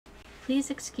Please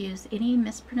excuse any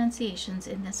mispronunciations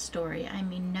in this story. I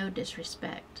mean no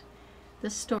disrespect.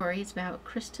 This story is about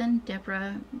Kristen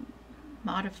Deborah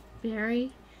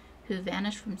Modafferi, who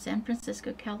vanished from San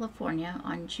Francisco, California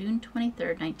on June 23,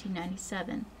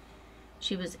 1997.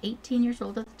 She was 18 years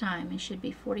old at the time and should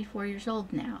be 44 years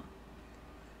old now.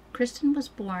 Kristen was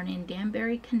born in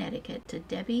Danbury, Connecticut, to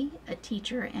Debbie, a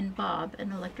teacher, and Bob,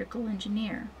 an electrical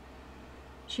engineer.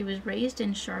 She was raised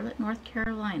in Charlotte, North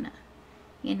Carolina.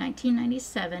 In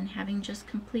 1997, having just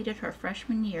completed her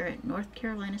freshman year at North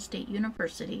Carolina State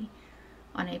University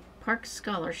on a Park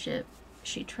Scholarship,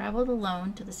 she traveled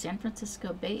alone to the San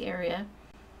Francisco Bay Area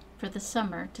for the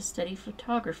summer to study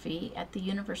photography at the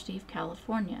University of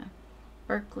California,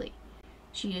 Berkeley.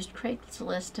 She used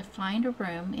Craigslist to find a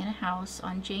room in a house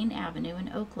on Jane Avenue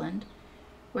in Oakland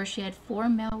where she had 4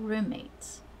 male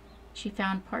roommates. She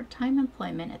found part-time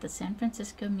employment at the San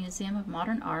Francisco Museum of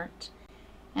Modern Art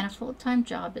and a full-time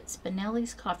job at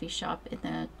Spinelli's coffee shop in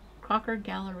the Crocker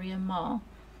Galleria Mall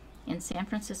in San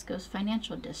Francisco's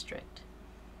financial district.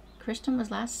 Kristen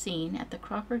was last seen at the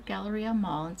Crocker Galleria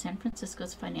Mall in San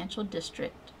Francisco's financial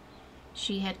district.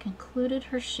 She had concluded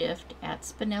her shift at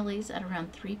Spinelli's at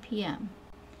around 3 p.m.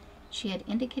 She had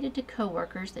indicated to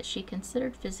coworkers that she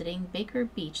considered visiting Baker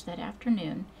Beach that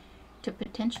afternoon to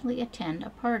potentially attend a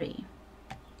party.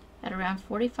 At around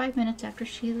 45 minutes after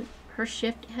her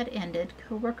shift had ended,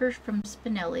 coworkers from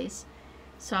Spinelli's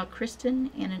saw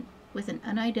Kristen with an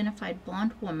unidentified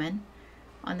blonde woman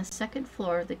on the second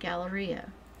floor of the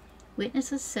Galleria.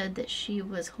 Witnesses said that she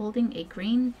was holding a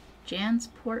green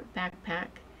Jansport backpack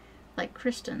like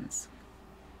Kristen's.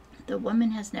 The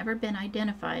woman has never been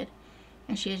identified,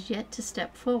 and she has yet to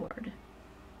step forward.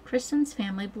 Kristen's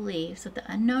family believes that the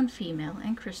unknown female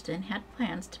and Kristen had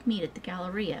plans to meet at the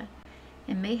Galleria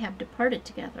and may have departed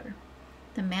together.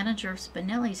 The manager of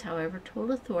Spinelli's, however,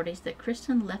 told authorities that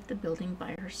Kristen left the building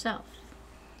by herself.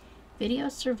 Video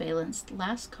surveillance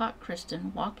last caught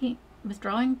Kristen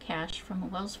withdrawing cash from a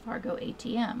Wells Fargo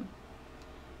ATM.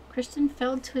 Kristen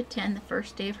failed to attend the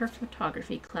first day of her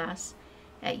photography class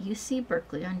at UC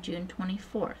Berkeley on June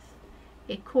 24th,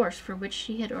 a course for which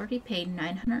she had already paid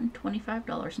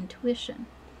 $925 in tuition.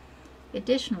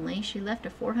 Additionally, she left a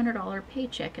 $400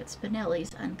 paycheck at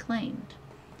Spinelli's unclaimed.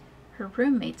 Her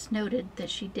roommates noted that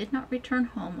she did not return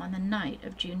home on the night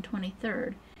of June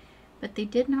 23rd, but they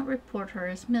did not report her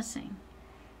as missing.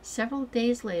 Several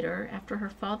days later, after her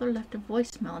father left a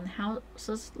voicemail on the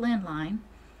house's landline,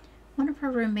 one of her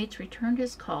roommates returned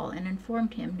his call and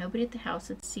informed him nobody at the house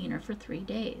had seen her for 3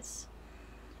 days.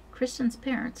 Kristen's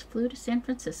parents flew to San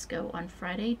Francisco on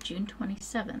Friday, June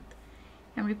 27th,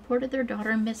 and reported their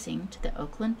daughter missing to the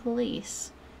Oakland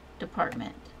Police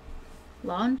Department.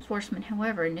 Law enforcement,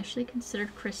 however, initially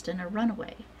considered Kristen a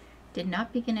runaway, did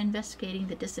not begin investigating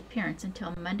the disappearance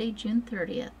until Monday, June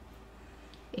 30th.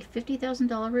 A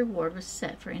 $50,000 reward was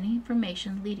set for any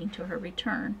information leading to her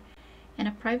return, and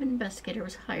a private investigator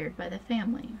was hired by the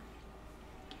family.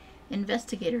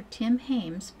 Investigator Tim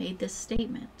Hames made this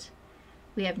statement: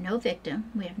 "We have no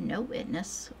victim, we have no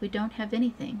witness, we don't have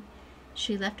anything.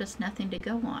 She left us nothing to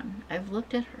go on. I've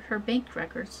looked at her bank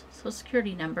records, social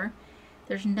security number.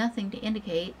 There's nothing to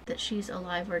indicate that she's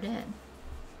alive or dead."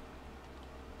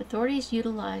 Authorities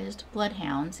utilized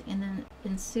bloodhounds in the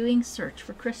ensuing search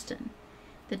for Kristen.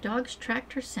 The dogs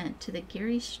tracked her scent to the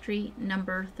Geary Street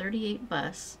number 38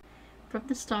 bus from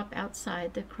the stop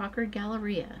outside the Crocker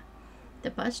Galleria.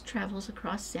 The bus travels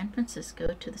across San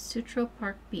Francisco to the Sutro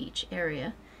Park Beach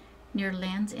area near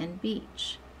Land's End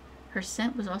Beach. Her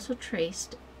scent was also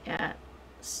traced at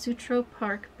Sutro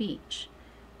Park Beach,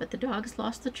 but the dogs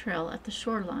lost the trail at the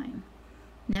shoreline.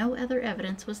 No other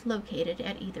evidence was located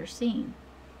at either scene.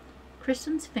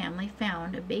 Kristen's family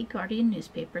found a Bay Guardian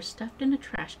newspaper stuffed in a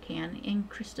trash can in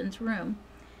Kristen's room,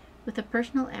 with a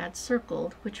personal ad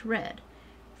circled which read,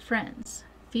 "Friends,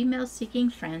 females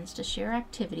seeking friends to share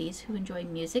activities who enjoy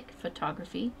music,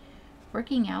 photography,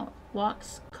 working out,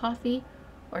 walks, coffee,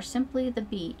 or simply the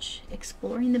beach,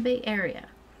 exploring the Bay Area.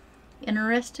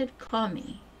 Interested, call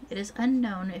me." It is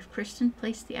unknown if Kristen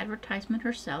placed the advertisement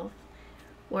herself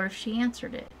or if she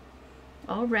answered it.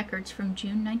 All records from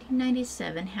June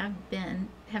 1997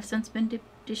 have since been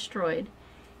destroyed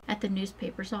at the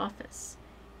newspaper's office.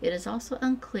 It is also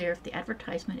unclear if the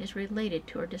advertisement is related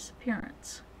to her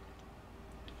disappearance.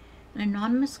 An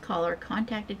anonymous caller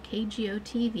contacted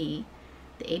KGO-TV,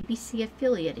 the ABC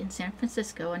affiliate in San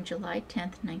Francisco, on July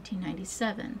 10,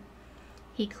 1997.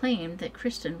 He claimed that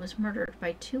Kristen was murdered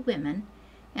by 2 women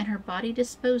and her body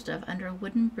disposed of under a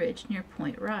wooden bridge near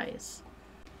Point Rise.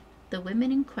 The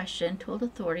women in question told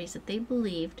authorities that they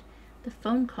believed the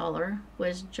phone caller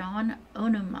was John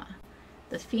Onuma,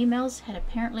 The females had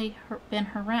apparently been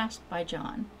harassed by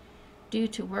John due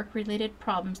to work-related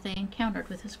problems they encountered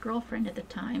with his girlfriend at the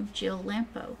time, Jill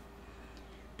Lampo.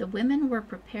 The women were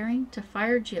preparing to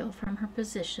fire Jill from her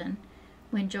position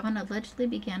when John allegedly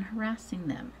began harassing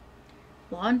them.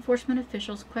 Law enforcement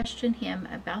officials questioned him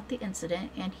about the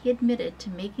incident, and he admitted to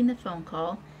making the phone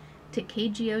call to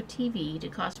KGO-TV to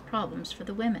cause problems for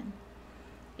the women.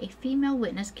 A female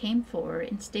witness came forward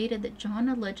and stated that John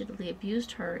allegedly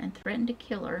abused her and threatened to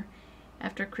kill her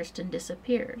after Kristen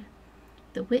disappeared.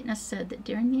 The witness said that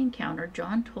during the encounter,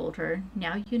 John told her,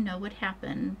 "Now you know what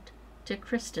happened to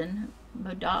Kristen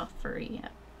Modafferi."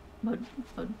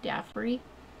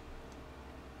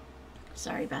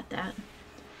 Sorry about that.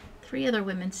 3 other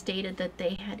women stated that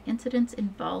they had incidents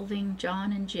involving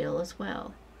John and Jill as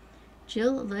well.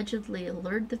 Jill allegedly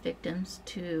lured the victims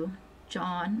to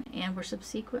John and were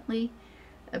subsequently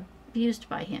abused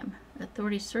by him.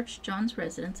 Authorities searched John's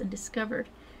residence and discovered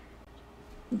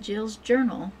Jill's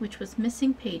journal, which was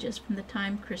missing pages from the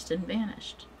time Kristen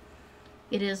vanished.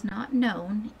 It is not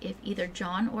known if either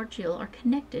John or Jill are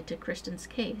connected to Kristen's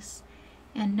case,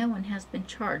 and no one has been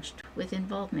charged with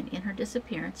involvement in her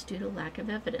disappearance due to lack of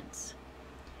evidence.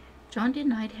 John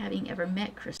denied having ever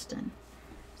met Kristen.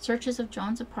 Searches of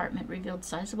John's apartment revealed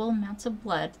sizable amounts of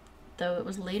blood, though it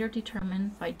was later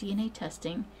determined by DNA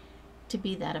testing to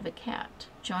be that of a cat.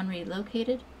 John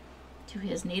relocated to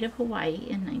his native Hawaii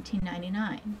in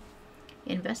 1999.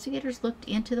 Investigators looked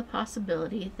into the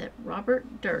possibility that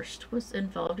Robert Durst was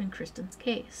involved in Kristen's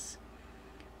case.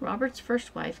 Robert's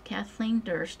first wife, Kathleen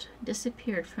Durst,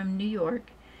 disappeared from New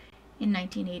York in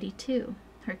 1982.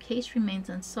 Her case remains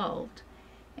unsolved,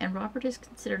 and Robert is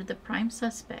considered the prime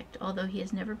suspect, although he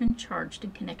has never been charged in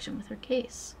connection with her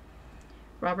case.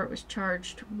 Robert was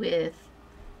charged with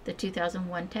the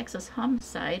 2001 Texas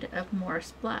homicide of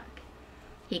Morris Black.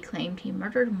 He claimed he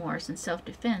murdered Morris in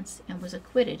self-defense and was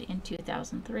acquitted in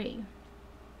 2003.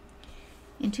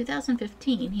 In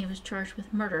 2015, he was charged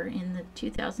with murder in the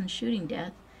 2000 shooting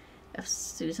death of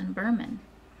Susan Berman.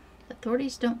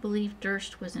 Authorities don't believe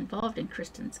Durst was involved in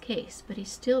Kristen's case, but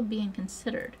he's still being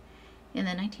considered in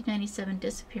the 1997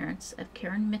 disappearance of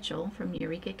Karen Mitchell from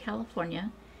Eureka,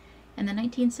 California, and the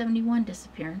 1971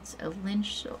 disappearance of Lynn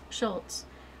Schultz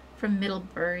from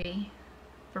Middlebury,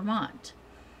 Vermont.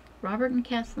 Robert and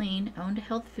Kathleen owned a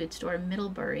health food store in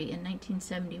Middlebury in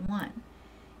 1971,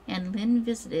 and Lynn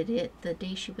visited it the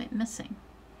day she went missing.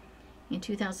 In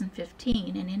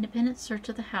 2015, an independent search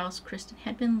of the house Kristen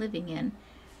had been living in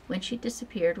when she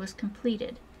disappeared was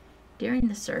completed. During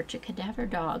the search, a cadaver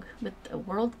dog with a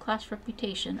world-class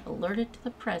reputation alerted to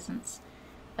the presence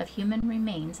of human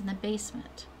remains in the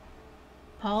basement.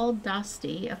 Paul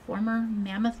Dostie, a former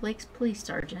Mammoth Lakes police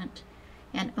sergeant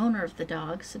and owner of the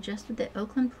dog, suggested that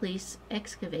Oakland police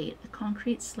excavate a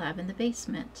concrete slab in the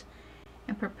basement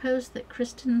and proposed that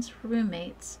Kristen's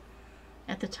roommates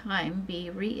at the time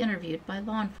be re-interviewed by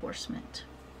law enforcement.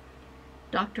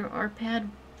 Dr. Arpad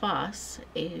Voss,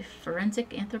 a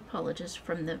forensic anthropologist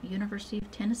from the University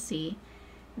of Tennessee,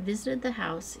 visited the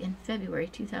house in February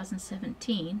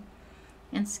 2017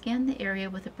 and scanned the area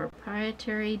with a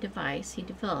proprietary device he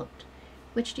developed,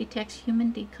 which detects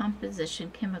human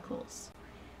decomposition chemicals.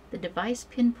 The device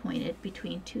pinpointed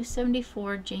between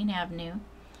 274 Jane Avenue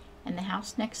and the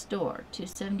house next door,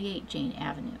 278 Jane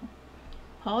Avenue.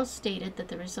 Paul stated that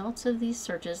the results of these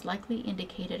searches likely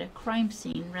indicated a crime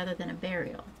scene rather than a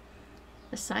burial.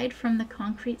 Aside from the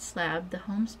concrete slab, the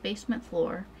home's basement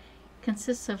floor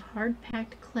consists of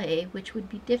hard-packed clay which would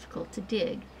be difficult to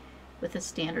dig with a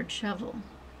standard shovel.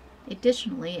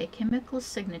 Additionally, a chemical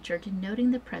signature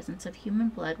denoting the presence of human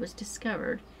blood was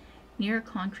discovered near a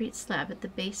concrete slab at the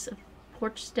base of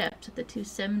porch steps at the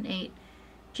 278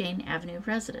 Jane Avenue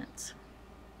residence.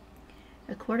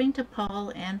 According to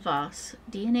Paul and Voss,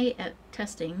 DNA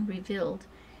testing revealed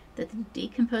that the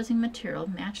decomposing material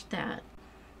matched that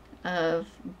of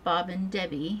Bob and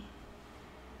Debbie,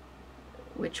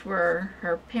 which were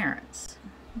her parents,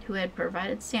 who had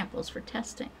provided samples for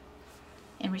testing.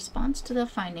 In response to the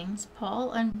findings,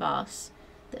 Paul and Voss,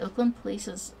 the Oakland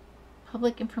Police's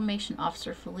Public Information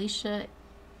Officer Felicia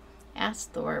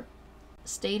Asthorpe,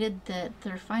 stated that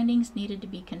their findings needed to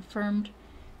be confirmed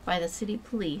by the city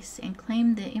police and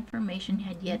claimed the information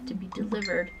had yet to be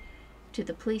delivered to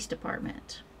the police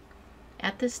department.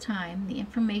 At this time, the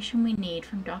information we need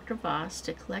from Dr. Voss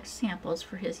to collect samples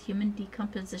for his human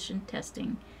decomposition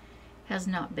testing has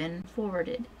not been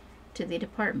forwarded to the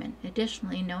department.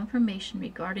 Additionally, no information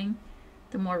regarding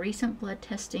the more recent blood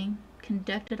testing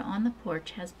conducted on the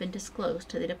porch has been disclosed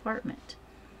to the department.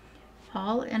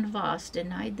 Paul and Voss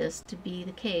denied this to be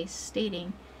the case,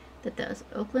 stating that the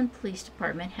Oakland Police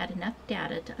Department had enough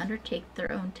data to undertake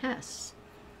their own tests.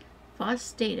 Voss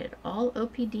stated all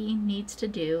OPD needs to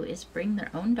do is bring their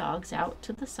own dogs out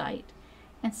to the site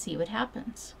and see what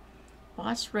happens.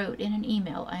 Voss wrote in an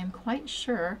email, I am quite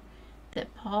sure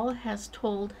that Paul has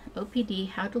told OPD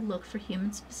how to look for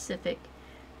human-specific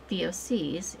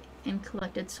VOCs in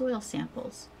collected soil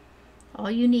samples.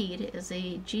 All you need is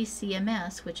a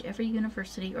GCMS, which every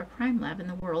university or crime lab in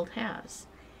the world has.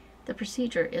 The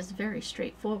procedure is very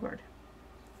straightforward.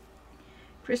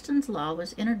 Kristen's law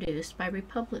was introduced by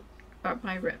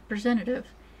Representative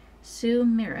Sue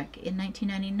Merrick in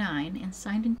 1999 and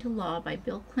signed into law by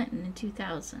Bill Clinton in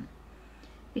 2000.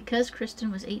 Because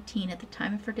Kristen was 18 at the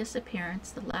time of her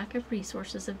disappearance, the lack of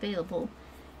resources available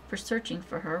for searching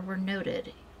for her were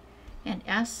noted, and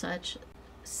as such,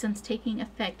 since taking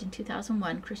effect in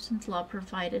 2001, Kristen's law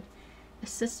provided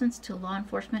assistance to law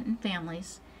enforcement and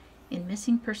families in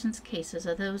missing persons cases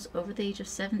of those over the age of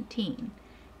 17,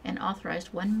 and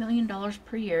authorized $1 million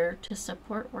per year to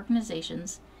support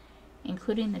organizations,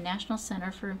 including the National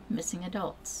Center for Missing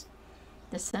Adults.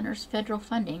 The center's federal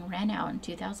funding ran out in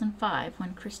 2005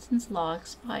 when Kristen's law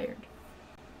expired.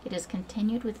 It has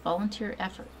continued with volunteer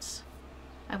efforts.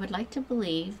 I would like to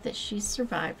believe that she's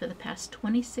survived for the past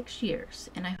 26 years,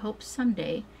 and I hope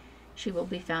someday she will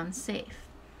be found safe.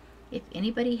 If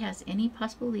anybody has any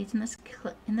possible leads in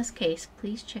this case,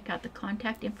 please check out the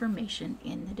contact information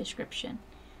in the description.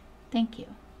 Thank you.